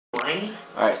Whiny.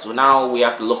 Alright, so now we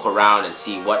have to look around and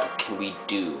see what can we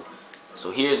do.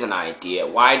 So here's an idea.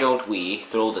 Why don't we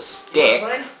throw the stick?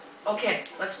 Okay,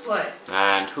 let's play.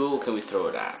 And who can we throw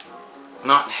it at?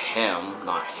 Not him.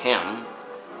 Not him.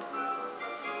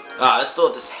 Let's throw it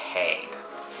at this hag.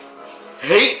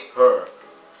 Hate her!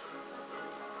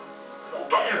 Go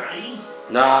get her, Artie.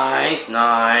 Nice,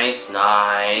 nice,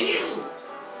 nice. You.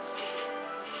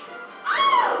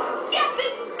 Oh, get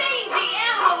this mangy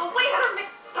animal away from me!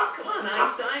 Oh, come on,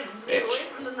 Einstein. Get away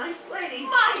from the nice lady.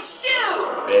 My shoe!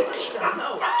 Bitch.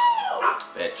 No.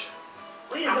 Bitch.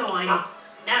 Way to go, Einie.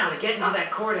 Now to get into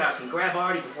that courthouse and grab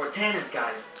Artie before Tanner's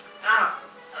guys.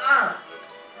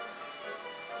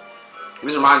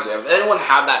 This reminds me, if anyone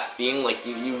had that feeling like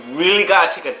you really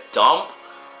gotta take a dump,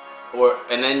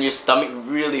 and then your stomach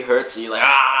really hurts, and you're like,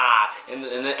 and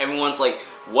then everyone's like,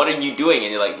 what are you doing?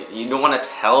 And you're like, you don't want to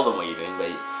tell them what you're doing, but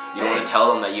you don't want to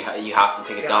tell them that you have to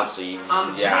take a dump, so you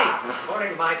Hey,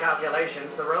 according to my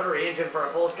calculations, the rotary engine for a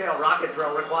full-scale rocket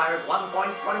drill requires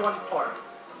 1.21 torque.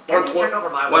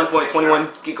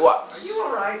 1.21 gigawatts. Are you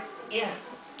alright? Yeah.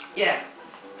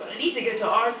 But I need to get to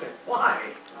Arthur. Why?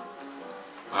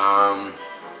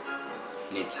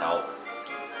 Needs help.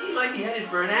 He might be headed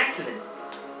for an accident.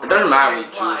 It doesn't matter what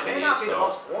you Well, choose he to may do, not be the so.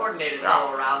 most coordinated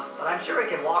fellow around, but I'm sure he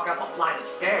can walk up a flight of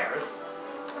stairs.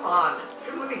 Come on,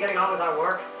 shouldn't we be getting on with our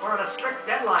work? We're on a strict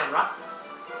deadline, right?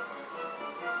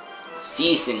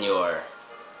 Si, senor.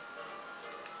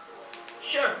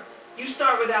 Sure. You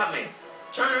start without me.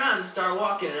 Turn around and start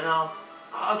walking, and I'll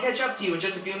catch up to you in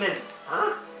just a few minutes.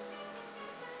 Huh?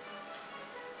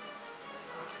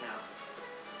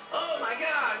 Oh my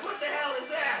God! What the hell is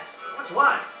that? What's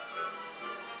what?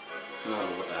 No,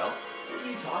 what the hell? Who are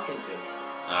you talking to?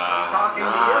 Talking to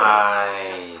you.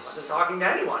 I wasn't talking to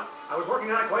anyone. I was working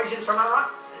on equations from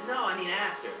our... No, I mean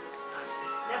after.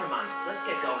 Never mind. Let's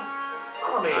get going.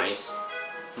 Follow me. Nice.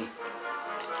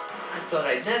 I thought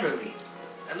I'd never leave.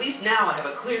 At least now I have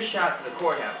a clear shot to the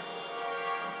courthouse.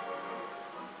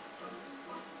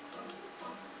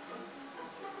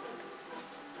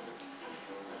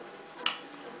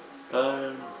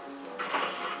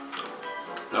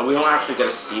 No, we don't actually get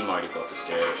to see Marty go up the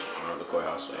stairs or the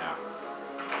courthouse, so yeah.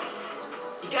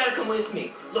 You gotta come with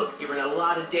me. Look, you're in a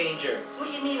lot of danger. What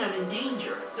do you mean I'm in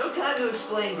danger? No time to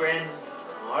explain, Grand.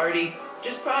 Artie,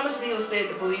 just promise me you'll say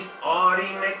to the police, Artie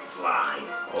McFly.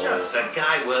 Oh. Just the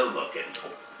guy we're looking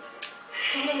for.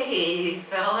 Hey,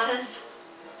 fellas.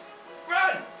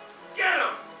 Run! Get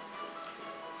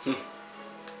him!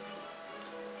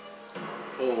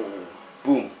 Oh,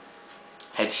 boom.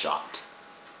 Headshot.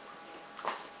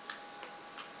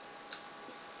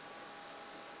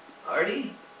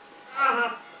 Artie?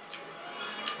 I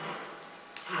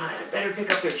better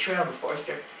pick up their trail before I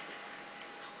start.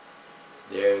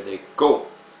 There they go.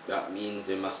 That means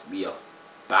there must be a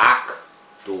back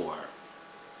door.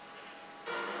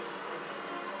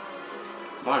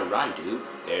 Come on, run, dude.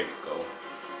 There we go.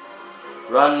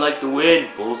 Run like the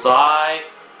wind, bullseye.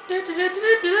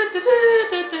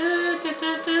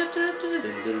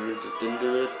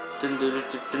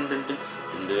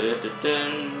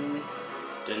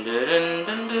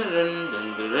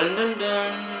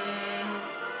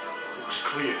 Looks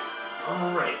clear.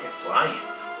 All right, McFly.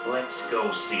 Let's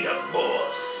go see the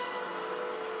boss.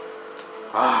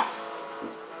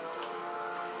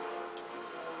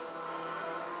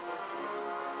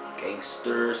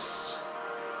 Gangsters.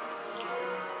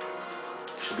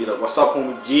 Should be like, what's up,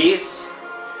 homie G's?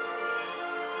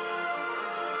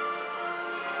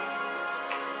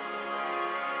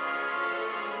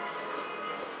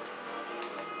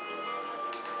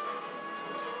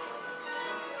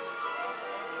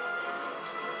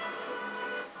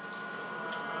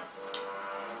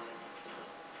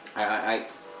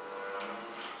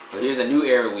 Well, here's a new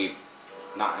area we've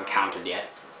not encountered yet.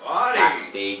 Artie,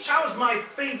 Backstage. how's my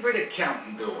favorite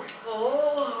accountant doing?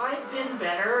 Oh, I've been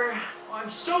better. I'm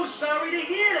so sorry to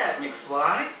hear that,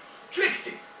 McFly.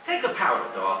 Trixie, take a powder,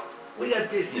 doll. We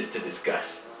got business to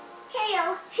discuss.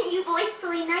 Heyo, you boys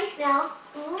feeling nice now.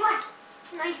 Mwah.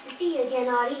 Nice to see you again,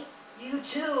 Artie. You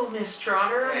too, Miss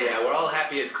Trotter. Yeah, we're all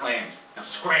happy as clams. Now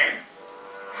scram.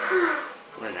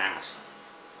 What an ass.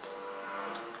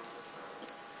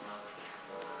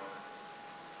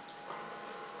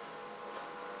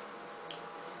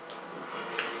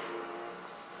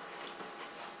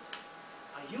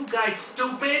 You guys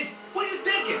stupid? What are you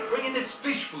thinking, bringing this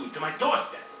fish food to my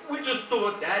doorstep? We just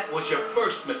thought that was your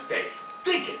first mistake.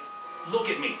 Think it. Look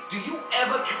at me. Do you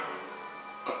ever...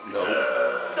 No.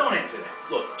 Don't answer that.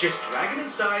 Look, just drag him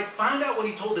inside, find out what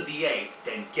he told the DA,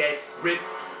 then get rid...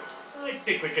 I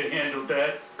think we can handle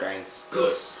that. Gangsters.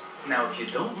 Good. Now, if you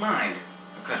don't mind,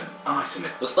 I've got a tossing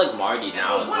it. Looks like Marty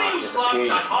now is What are not you slobs disappearing.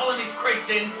 not as hauling much. these crates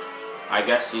in? I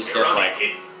guess he's You're just on like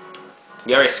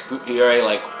it. he already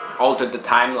like altered the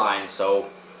timeline, so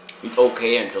it's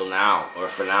okay until now or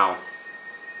for now.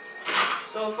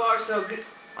 So far, so good.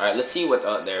 All right, let's see what.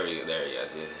 There he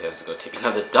is. He has to go take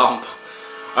another dump.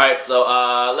 All right, so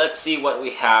let's see what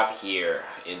we have here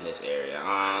in this area.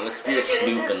 Let's do a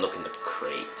snoop and look in the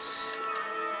crates.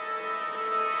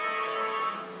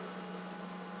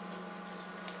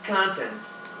 Contents.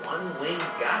 One winged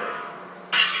goddess.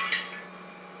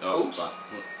 Oh, Oops.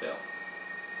 Bill.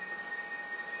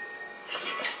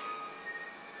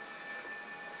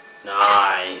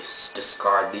 Nice.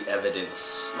 Discard the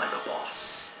evidence like a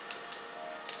boss.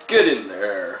 Get in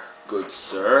there, good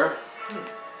sir.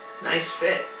 Nice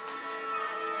fit.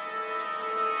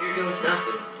 Here goes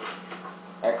nothing.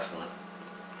 Excellent.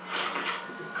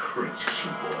 Crates,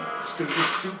 cue ball. Stir the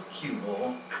soup, cue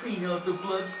ball. Clean out the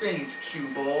blood stains, cue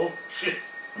ball. Shit,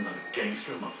 I'm not a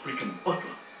gangster, I'm a freaking butler.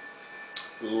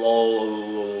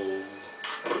 Lol.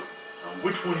 Now,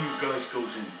 which one of you guys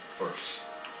goes in first?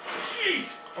 Jeez,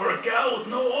 for a gal with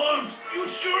no arms, you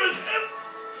sure as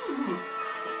hell.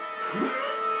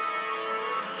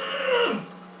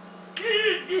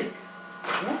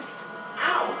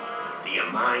 Ow! Do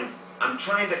you mind? I'm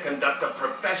trying to conduct a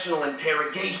professional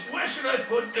interrogation. Where should I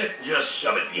put that? Just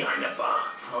shove it behind the bar.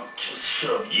 I'll just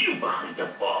shove you behind the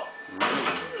bar.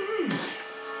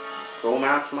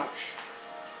 Romance much?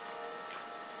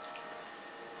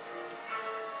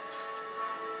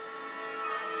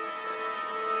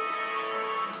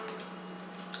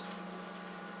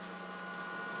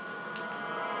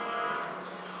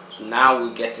 So now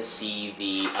we get to see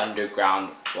the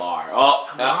underground bar. Oh,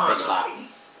 Come yeah, on, big slap. Marty.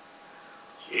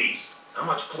 Jeez, how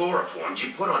much chloroform did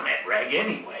you put on that rag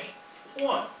anyway?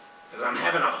 What? Because I'm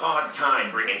having a hard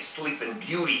time bringing Sleeping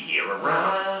Beauty here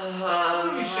around.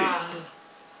 Let me see.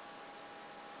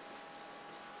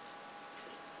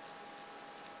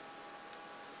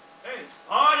 Hey,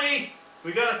 Artie!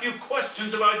 We got a few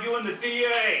questions about you and the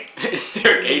DA.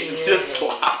 Interrogation's just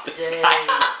slapped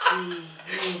aside.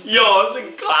 Yo, it's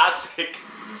a classic.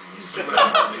 You see what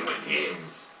I'm doing with him?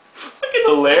 Fucking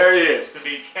hilarious. To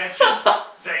be catching.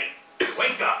 Say,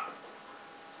 wake up.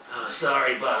 Oh,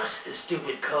 sorry, boss. The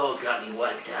stupid cold got me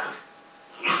wiped out.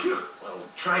 Well,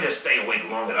 try to stay awake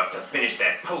long enough to finish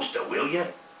that poster, will you?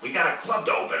 We got a club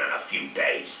to open in a few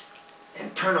days.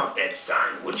 And turn off that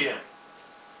sign, would you?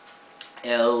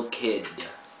 El Kid.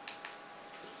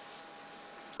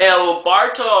 El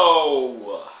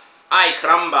Barto. Ay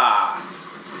caramba.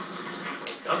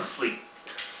 Don't sleep.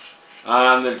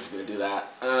 I'm just gonna do that.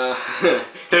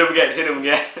 Hit him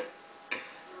again.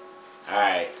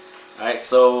 Alright. Alright,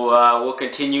 so we'll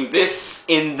continue this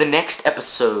in the next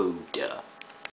episode.